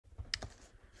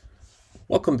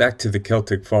Welcome back to the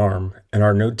Celtic Farm and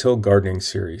our no-till gardening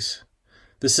series.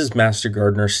 This is Master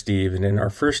Gardener Steve, and in our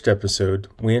first episode,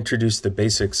 we introduced the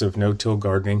basics of no-till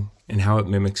gardening and how it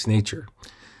mimics nature.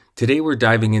 Today we're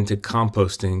diving into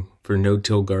composting for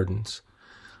no-till gardens.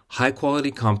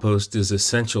 High-quality compost is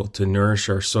essential to nourish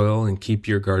our soil and keep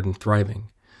your garden thriving.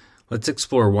 Let's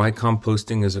explore why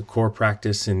composting is a core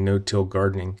practice in no-till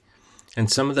gardening and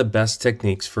some of the best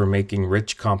techniques for making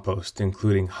rich compost,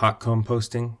 including hot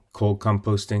composting, cold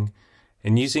composting,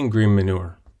 and using green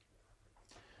manure.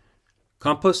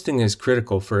 Composting is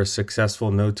critical for a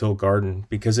successful no-till garden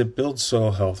because it builds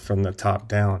soil health from the top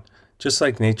down, just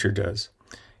like nature does.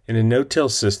 In a no-till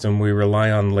system, we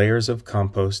rely on layers of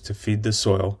compost to feed the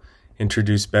soil,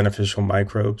 introduce beneficial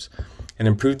microbes, and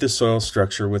improve the soil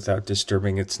structure without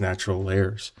disturbing its natural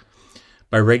layers.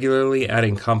 By regularly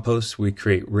adding compost, we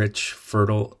create rich,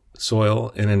 fertile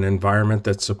soil in an environment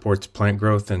that supports plant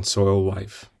growth and soil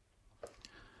life.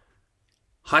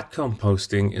 Hot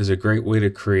composting is a great way to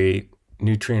create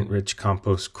nutrient-rich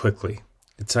compost quickly.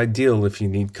 It's ideal if you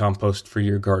need compost for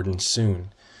your garden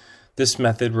soon. This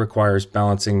method requires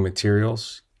balancing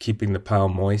materials, keeping the pile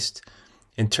moist,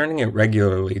 and turning it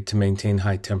regularly to maintain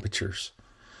high temperatures.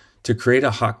 To create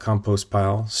a hot compost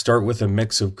pile, start with a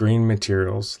mix of green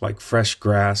materials like fresh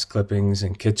grass clippings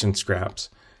and kitchen scraps,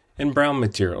 and brown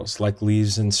materials like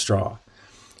leaves and straw.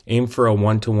 Aim for a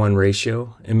 1-to-1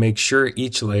 ratio and make sure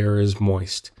each layer is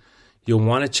moist. You'll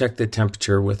want to check the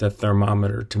temperature with a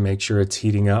thermometer to make sure it's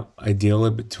heating up,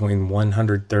 ideally between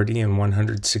 130 and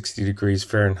 160 degrees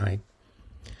Fahrenheit.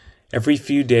 Every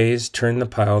few days, turn the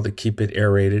pile to keep it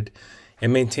aerated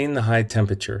and maintain the high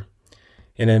temperature.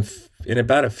 In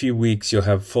about a few weeks, you'll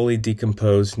have fully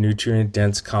decomposed,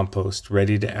 nutrient-dense compost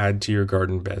ready to add to your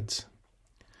garden beds.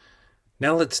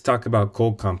 Now let's talk about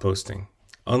cold composting.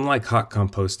 Unlike hot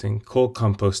composting, cold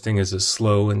composting is a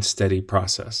slow and steady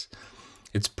process.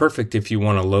 It's perfect if you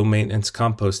want a low-maintenance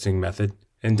composting method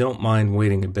and don't mind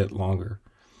waiting a bit longer.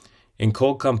 In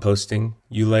cold composting,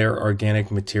 you layer organic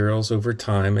materials over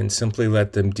time and simply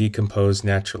let them decompose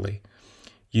naturally.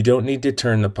 You don't need to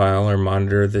turn the pile or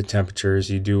monitor the temperature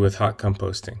as you do with hot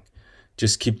composting.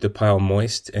 Just keep the pile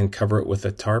moist and cover it with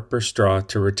a tarp or straw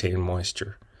to retain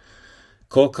moisture.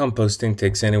 Cold composting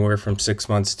takes anywhere from 6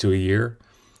 months to a year,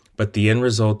 but the end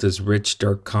result is rich,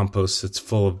 dark compost that's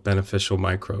full of beneficial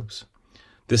microbes.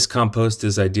 This compost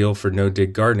is ideal for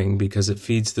no-dig gardening because it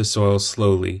feeds the soil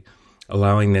slowly,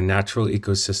 allowing the natural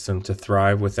ecosystem to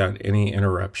thrive without any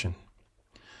interruption.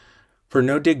 For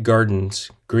no-dig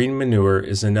gardens, green manure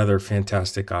is another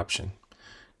fantastic option.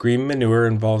 Green manure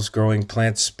involves growing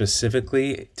plants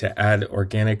specifically to add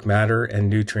organic matter and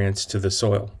nutrients to the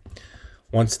soil.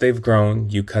 Once they've grown,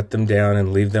 you cut them down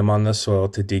and leave them on the soil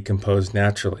to decompose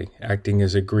naturally, acting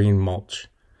as a green mulch.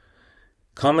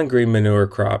 Common green manure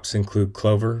crops include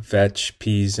clover, vetch,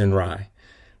 peas, and rye.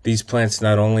 These plants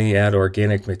not only add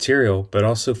organic material, but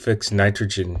also fix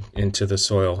nitrogen into the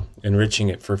soil, enriching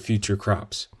it for future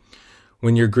crops.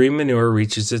 When your green manure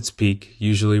reaches its peak,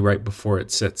 usually right before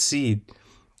it sets seed,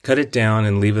 cut it down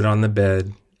and leave it on the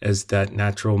bed as that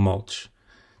natural mulch.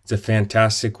 It's a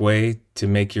fantastic way to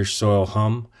make your soil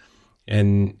hum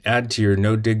and add to your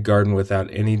no-dig garden without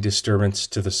any disturbance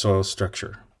to the soil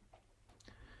structure.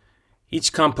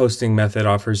 Each composting method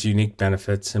offers unique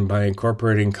benefits, and by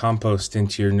incorporating compost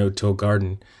into your no-till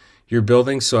garden, you're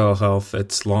building soil health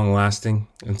that's long-lasting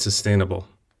and sustainable.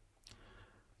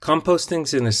 Composting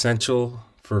is an essential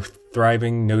for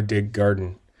thriving no-dig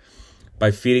garden. By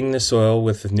feeding the soil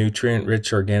with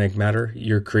nutrient-rich organic matter,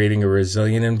 you're creating a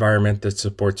resilient environment that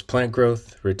supports plant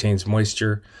growth, retains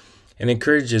moisture, and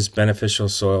encourages beneficial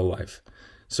soil life.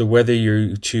 So whether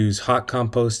you choose hot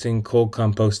composting, cold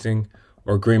composting,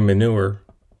 or green manure,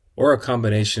 or a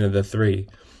combination of the three,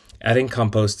 adding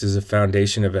compost is a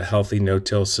foundation of a healthy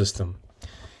no-till system.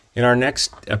 In our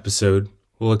next episode,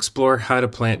 we'll explore how to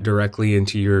plant directly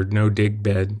into your no-dig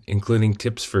bed, including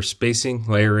tips for spacing,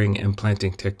 layering, and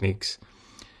planting techniques.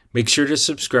 Make sure to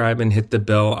subscribe and hit the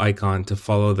bell icon to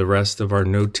follow the rest of our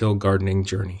no-till gardening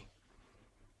journey.